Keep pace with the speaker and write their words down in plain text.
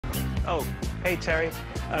Oh, hey, Terry.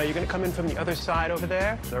 You're gonna come in from the other side over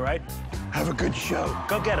there? Is that right? Have a good show.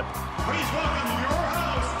 Go get him. Please welcome to your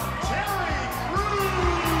house, Terry Crews!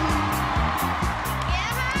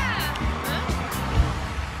 Yeah!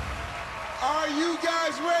 Are you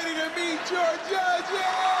guys ready to meet your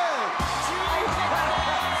judges?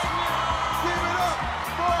 Give it up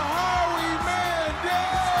for Howie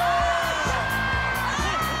Mandel!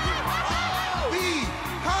 The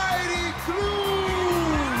Heidi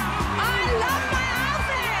Klum! I love my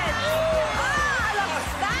outfit! Oh, I look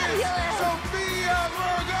fabulous! Sofia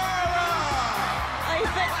Vergara! Ay,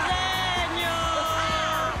 pequeño!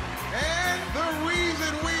 And the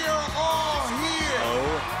reason we are all here,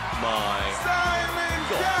 Oh my. Simon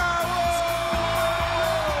Cowell!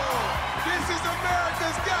 This is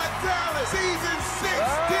America's Got Talent, season 16!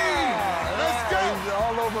 Let's go! He's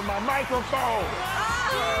all over my microphone.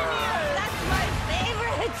 Oh, that's my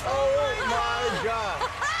favorite! Oh my God.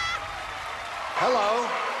 Hello.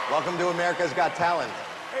 Welcome to America's Got Talent.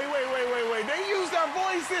 Hey, wait. They used our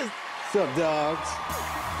voices! What's up, dogs?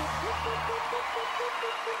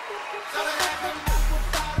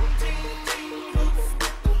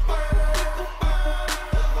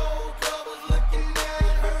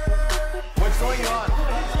 What's going on?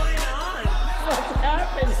 What's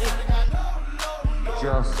happening?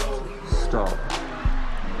 Just stop.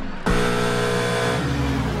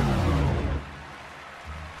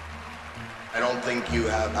 I don't think you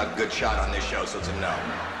have a good shot on this show, so it's a no.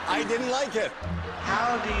 I didn't like it.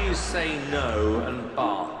 How do you say no and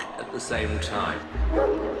bark at the same time?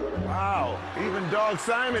 Wow, even Dog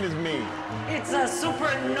Simon is mean. It's a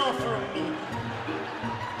super no from me.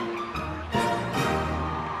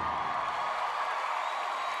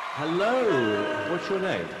 Hello. What's your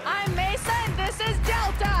name? I'm Mason, this is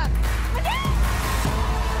Delta!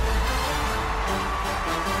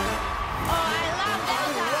 Oh, I love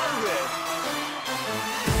Delta!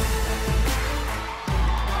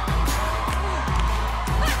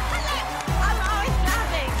 I'm always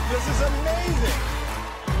laughing. This is amazing.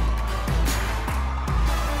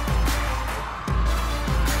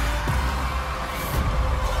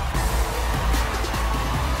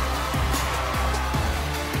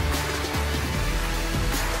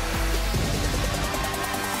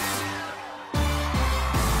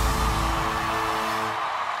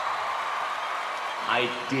 I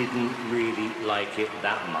didn't really like it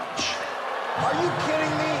that much. Are you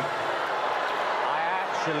kidding me? I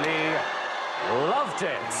actually loved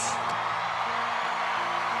it.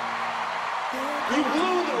 You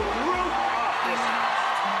blew the roof off this house.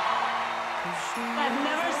 I've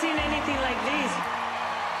never seen anything like this.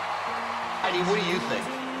 Heidi, what do you think?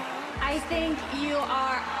 I think you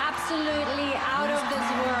are absolutely out of this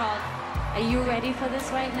world. Are you ready for this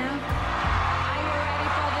right now? Are you ready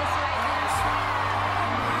for this right now?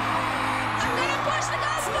 I'm gonna push the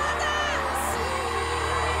gas button!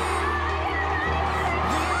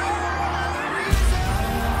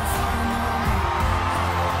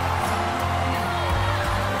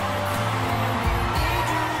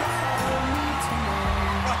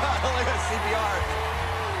 Look at CPR.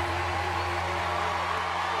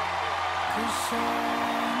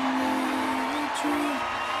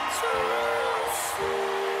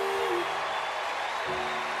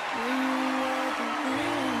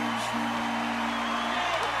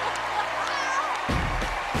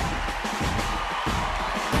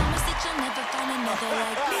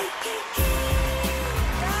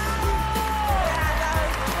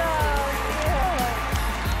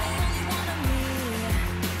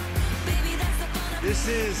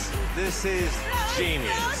 This is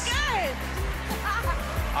genius. So good!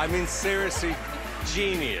 I mean, seriously,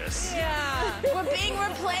 genius. Yeah, we're being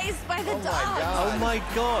replaced by the dogs. Oh my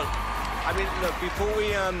God. I mean, look, before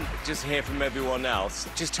we just hear from everyone else,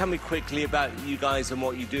 just tell me quickly about you guys and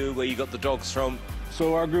what you do, where you got the dogs from.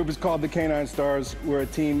 So our group is called the Canine Stars. We're a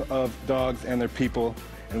team of dogs and their people,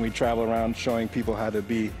 and we travel around showing people how to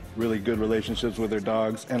be really good relationships with their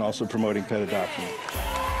dogs and also promoting pet adoption.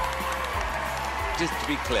 Just to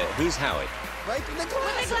be clear, who's Howie? Right with the With the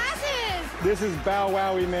glasses. glasses! This is Bow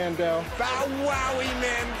Wowie Mandel. Bow Wowie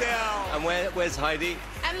Mandel. And where's Heidi?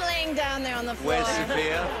 I'm laying down there on the floor. Where's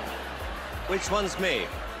Sofia? Which one's me?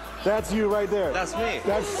 That's you right there. That's me.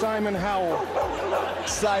 That's Simon Howell.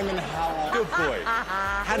 Simon Howell. Good boy.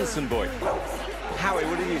 Handsome boy. Howie,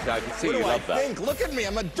 what do you think? I can see What you do I love that. think? Look at me,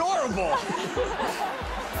 I'm adorable.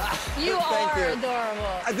 You Thank are you.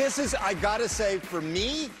 adorable. This is, I gotta say, for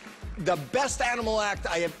me, the best animal act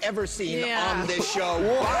I have ever seen Yeah. on this show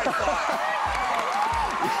by far.